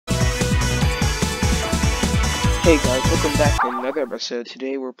Hey guys, welcome back to another episode.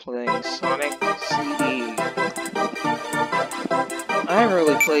 Today we're playing Sonic CD. I haven't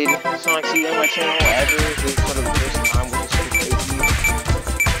really played Sonic CD on my channel ever. This is sort of the first time, which is sort of crazy.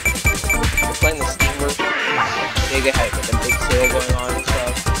 We're playing the Steam version. Today they had like a big sale going on and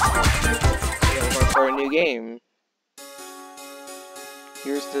stuff. Yeah, we're gonna start a new game.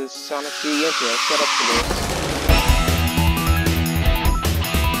 Here's the Sonic CD intro set up for this.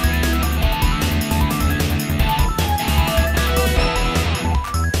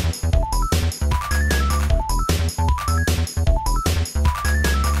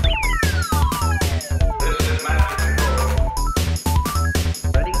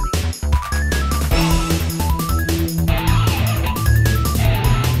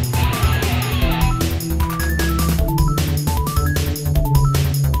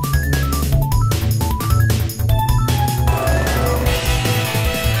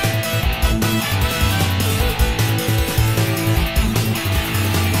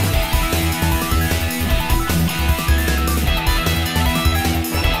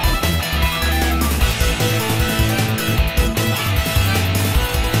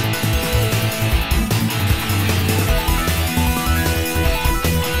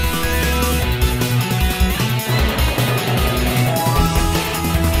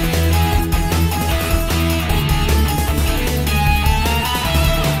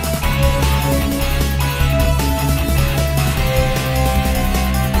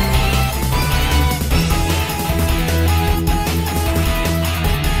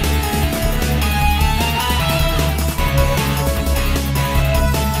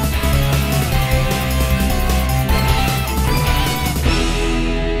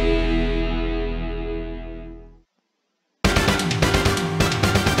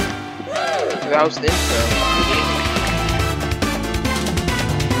 That was the intro.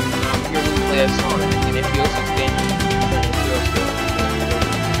 Here we play as Sonic, and if you also stand,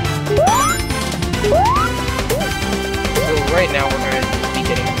 so right now we're gonna just be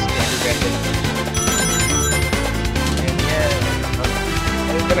getting the standard method. And yeah,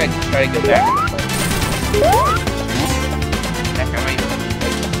 I'm gonna try to go back and play. Heck, I might even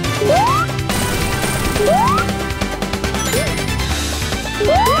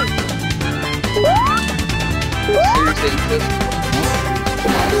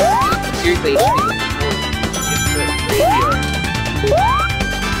seriously,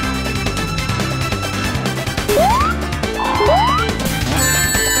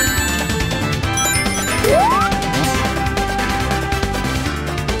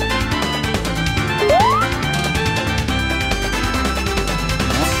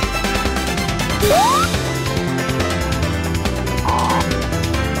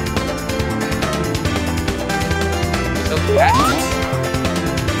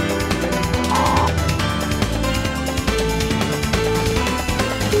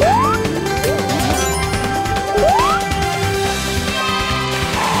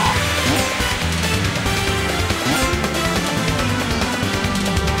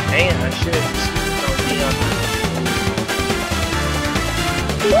 man, I should have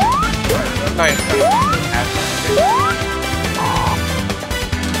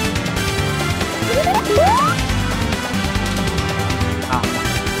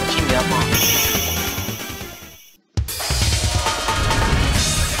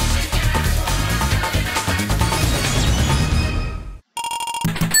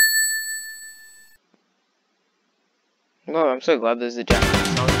Oh, I'm so glad there's a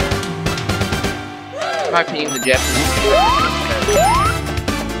Japanese song there. In my opinion, the Japanese song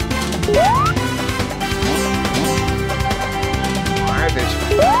why are there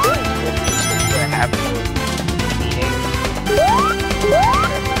so many things that happen with meaning?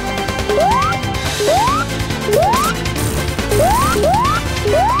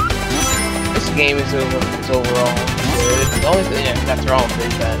 This game is overall good. The only thing that's wrong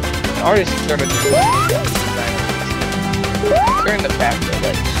is that the artist sort of during the fact that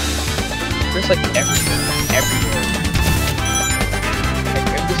like there's like everything everywhere. Like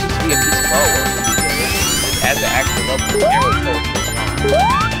if this used to be a piece of artwork, it has an actual level, you can't really tell what's going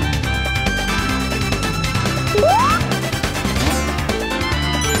on.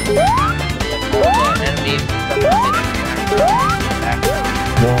 The enemies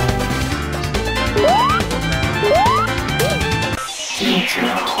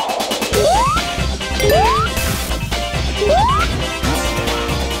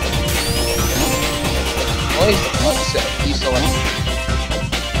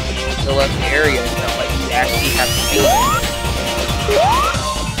and you select the area that like you actually have to be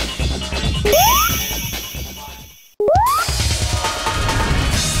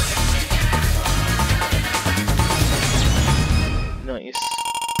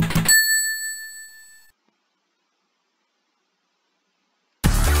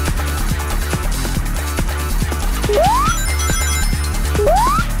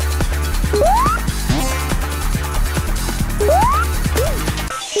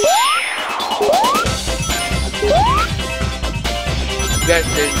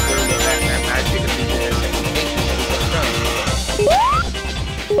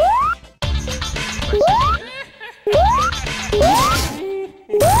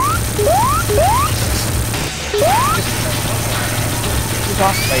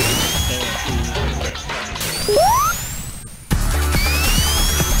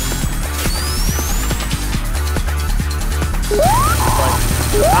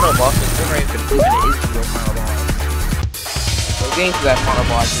final boss, but it's right if it even is the real final boss. So getting to that final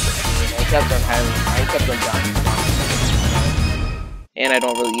boss is a pain. I kept on dying. And I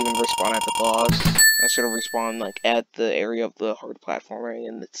don't really even respawn at the boss. I sort of respawn like at the area of the hard platformer,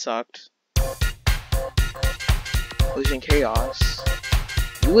 and it sucked. Collision Chaos.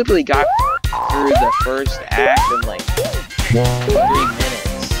 We literally got through the first act in like 3 minutes.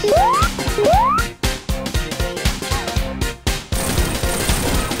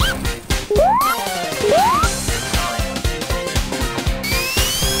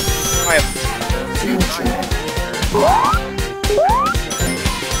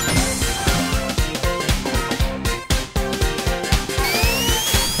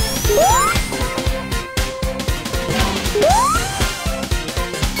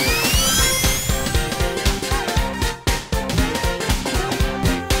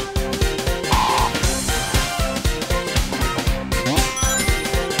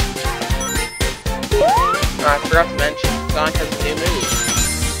 I forgot to mention, Sonic has a new move.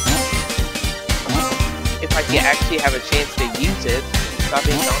 If I can actually have a chance to use it, stop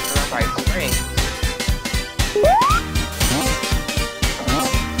being knocked around by its strings.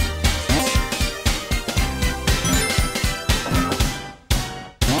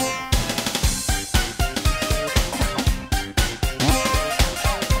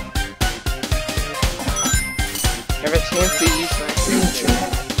 Have a chance to use that.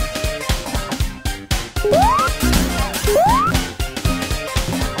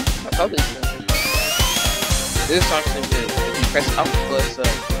 This is actually good. If you press up plus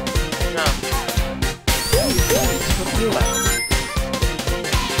no. It's what you like.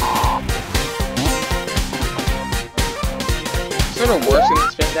 Sort of worse than the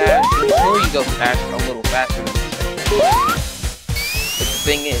spin dash. Sure you go faster, a little faster than the spin dash. But the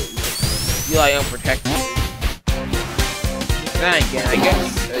thing is, you lie unprotected. Then again, I guess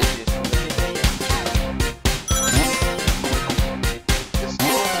you could just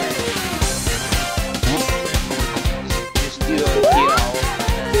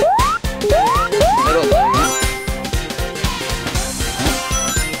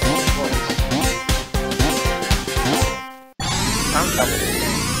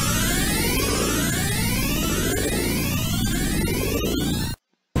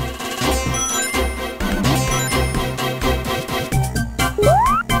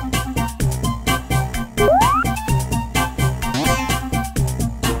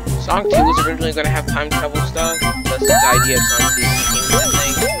Sonic 2 was originally going to have time travel stuff. That's the idea of Sonic 2 became that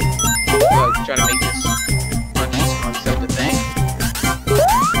thing. Trying to make this concept a thing.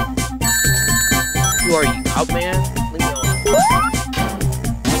 Who are you, Outman? Leave me alone.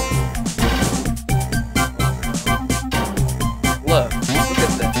 Look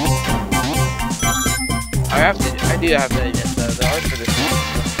at this. I do have to admit the art for this one.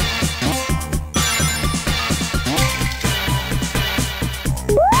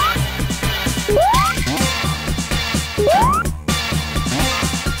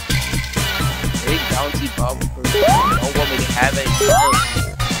 Don't want me to have any bumps.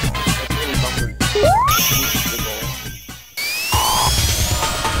 That's any bumper.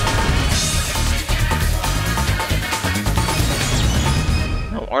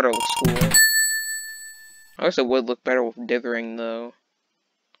 No, Arto looks cool. I guess it would look better with dithering though.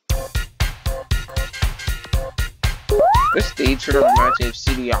 This stage sort of reminds me of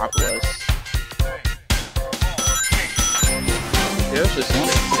Studiopolis. There's just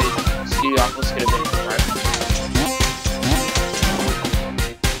Studiopolis could have been inspired.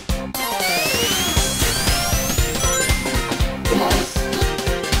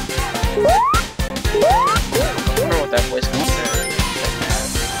 I don't know what that voice comes to.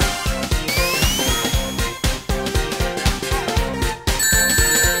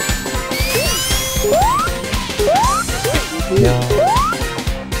 Yeah.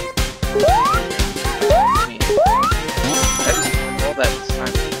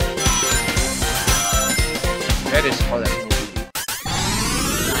 I just call that movie.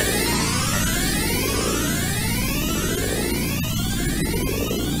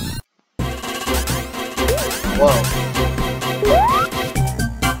 Whoa.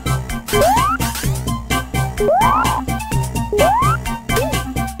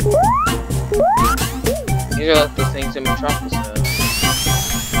 These are like the things in Metropolis though.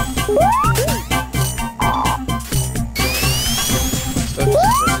 So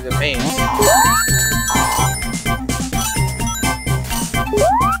just the pain.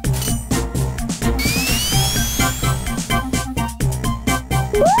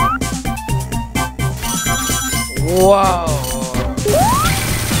 Wow.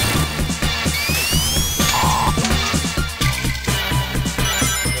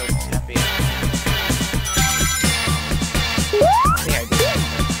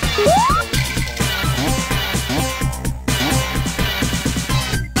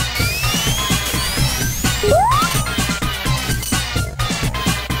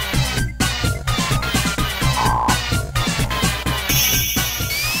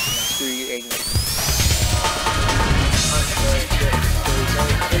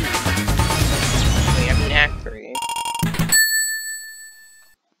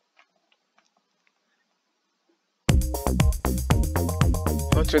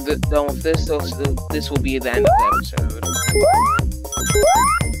 once we're done with this, this will be the end of the episode.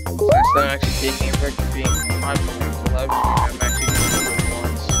 So it's not actually taking a break from being 5 minutes to 11, I'm actually doing it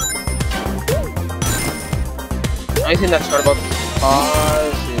once. The only thing that's hard about this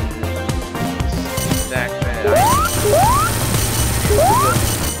pause is the fact that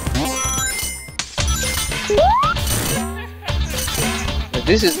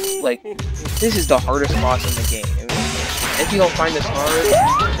this is the hardest boss in the game. I mean, if you don't find this hard,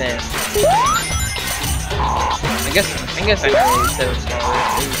 then I guess I never really said it was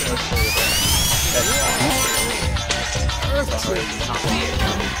hard. It was mostly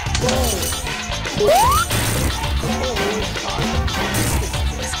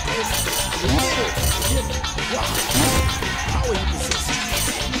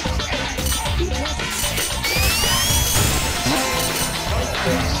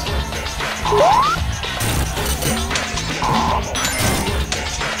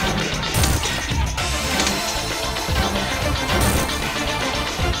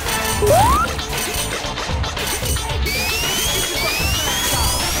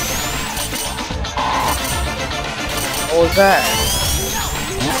what was that?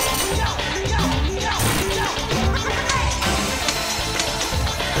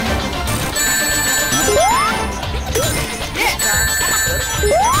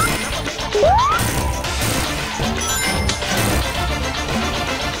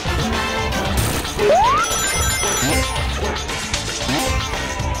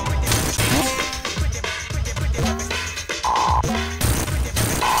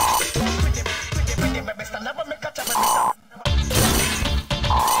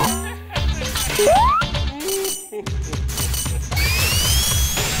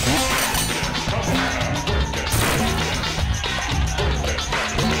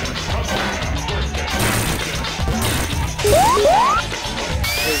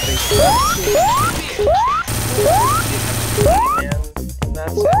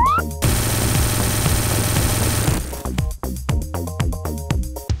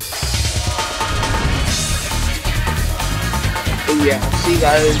 Yeah,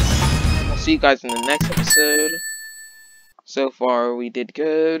 I'll see you guys in the next episode. So far, we did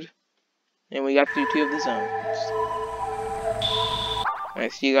good, and we got through 2 of the zones.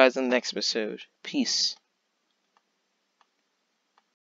 Alright, see you guys in the next episode. Peace.